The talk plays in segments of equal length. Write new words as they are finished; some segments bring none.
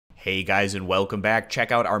Hey guys, and welcome back.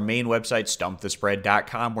 Check out our main website,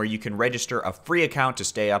 stumpthespread.com, where you can register a free account to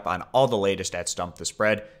stay up on all the latest at Stump the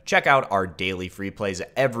Spread. Check out our daily free plays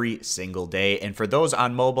every single day. And for those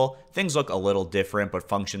on mobile, things look a little different but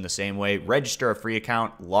function the same way. Register a free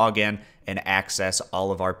account, log in, and access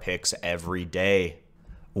all of our picks every day.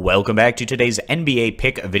 Welcome back to today's NBA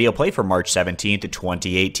pick video play for March 17th,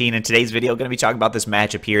 2018. In today's video, going to be talking about this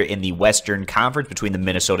matchup here in the Western Conference between the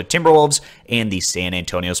Minnesota Timberwolves and the San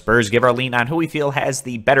Antonio Spurs. Give our lean on who we feel has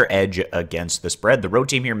the better edge against the spread. The road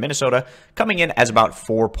team here, Minnesota, coming in as about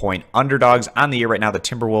 4-point underdogs on the year. Right now, the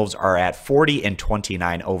Timberwolves are at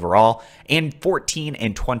 40-29 overall and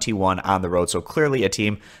 14-21 on the road. So clearly a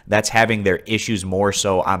team that's having their issues more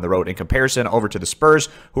so on the road in comparison over to the Spurs,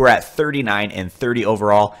 who are at 39-30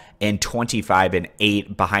 overall and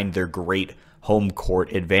 25-8 behind their great home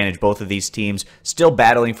court advantage. Both of these teams still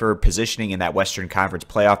battling for positioning in that Western Conference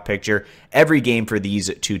playoff picture. Every game for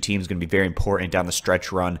these two teams is going to be very important down the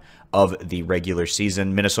stretch run of the regular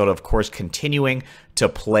season. Minnesota, of course, continuing to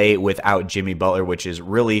play without Jimmy Butler, which is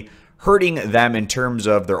really hurting them in terms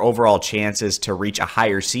of their overall chances to reach a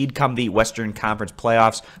higher seed come the Western Conference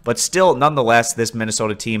playoffs. But still, nonetheless, this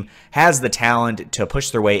Minnesota team has the talent to push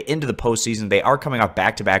their way into the postseason. They are coming off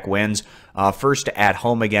back-to-back wins. First at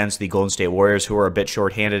home against the Golden State Warriors, who are a bit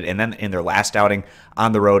shorthanded, and then in their last outing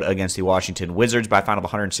on the road against the Washington Wizards by a final of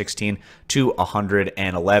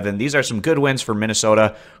 116-111. These are some good wins for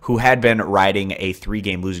Minnesota, who had been riding a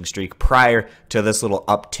 3-game losing streak prior to this little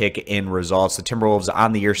uptick in results. The Timberwolves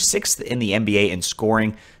on the year 6th in the NBA in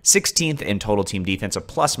scoring, 16th in total team defense, a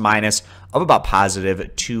plus-minus of about positive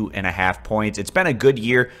 2.5 points. It's been a good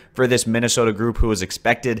year for this Minnesota group, who was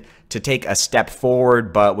expected to take a step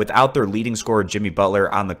forward, but without their leading scorer Jimmy Butler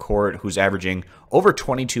on the court, who's averaging over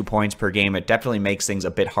 22 points per game, it definitely makes things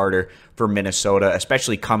a bit harder for Minnesota,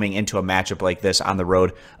 especially coming into a matchup like this on the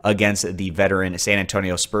road against the veteran San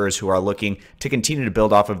Antonio Spurs, who are looking to continue to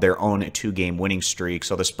build off of their own 2-game winning streak.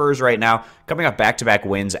 So the Spurs right now coming off back-to-back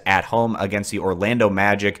wins at home against the Orlando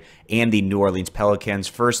Magic and the New Orleans Pelicans.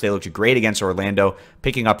 First, they looked great against Orlando,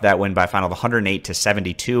 picking up that win by a final of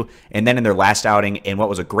 108-72. And then in their last outing, in what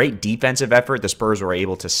was a great defensive effort, the Spurs were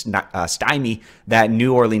able to stymie that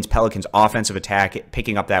New Orleans Pelicans offensive attack,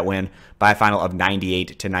 picking up that win by a final of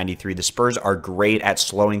 98-93. The Spurs are great at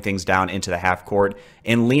slowing things down into the half court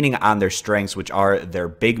and leaning on their strengths, which are their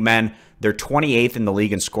big men. They're 28th in the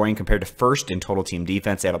league in scoring compared to first in total team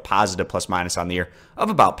defense. They have a positive plus-minus on the year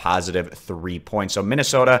of about positive 3 points. So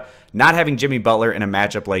Minnesota, not having Jimmy Butler in a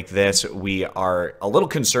matchup like this, we are a little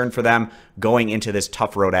concerned for them going into this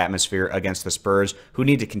tough road atmosphere against the Spurs, who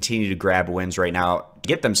need to continue to grab wins right now to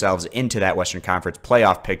get themselves into that Western Conference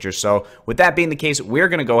playoff picture. So with that being the case, we're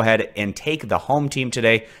going to go ahead and take the home team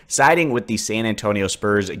today, siding with the San Antonio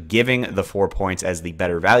Spurs, giving the 4 points as the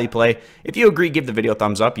better value play. If you agree, give the video a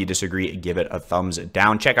thumbs up. You disagree, give it a thumbs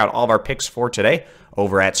down. Check out all of our picks for today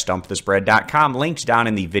over at stumpthespread.com, linked down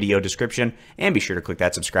in the video description, and be sure to click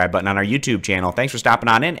that subscribe button on our YouTube channel. Thanks for stopping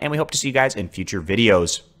on in, and we hope to see you guys in future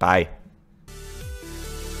videos. Bye.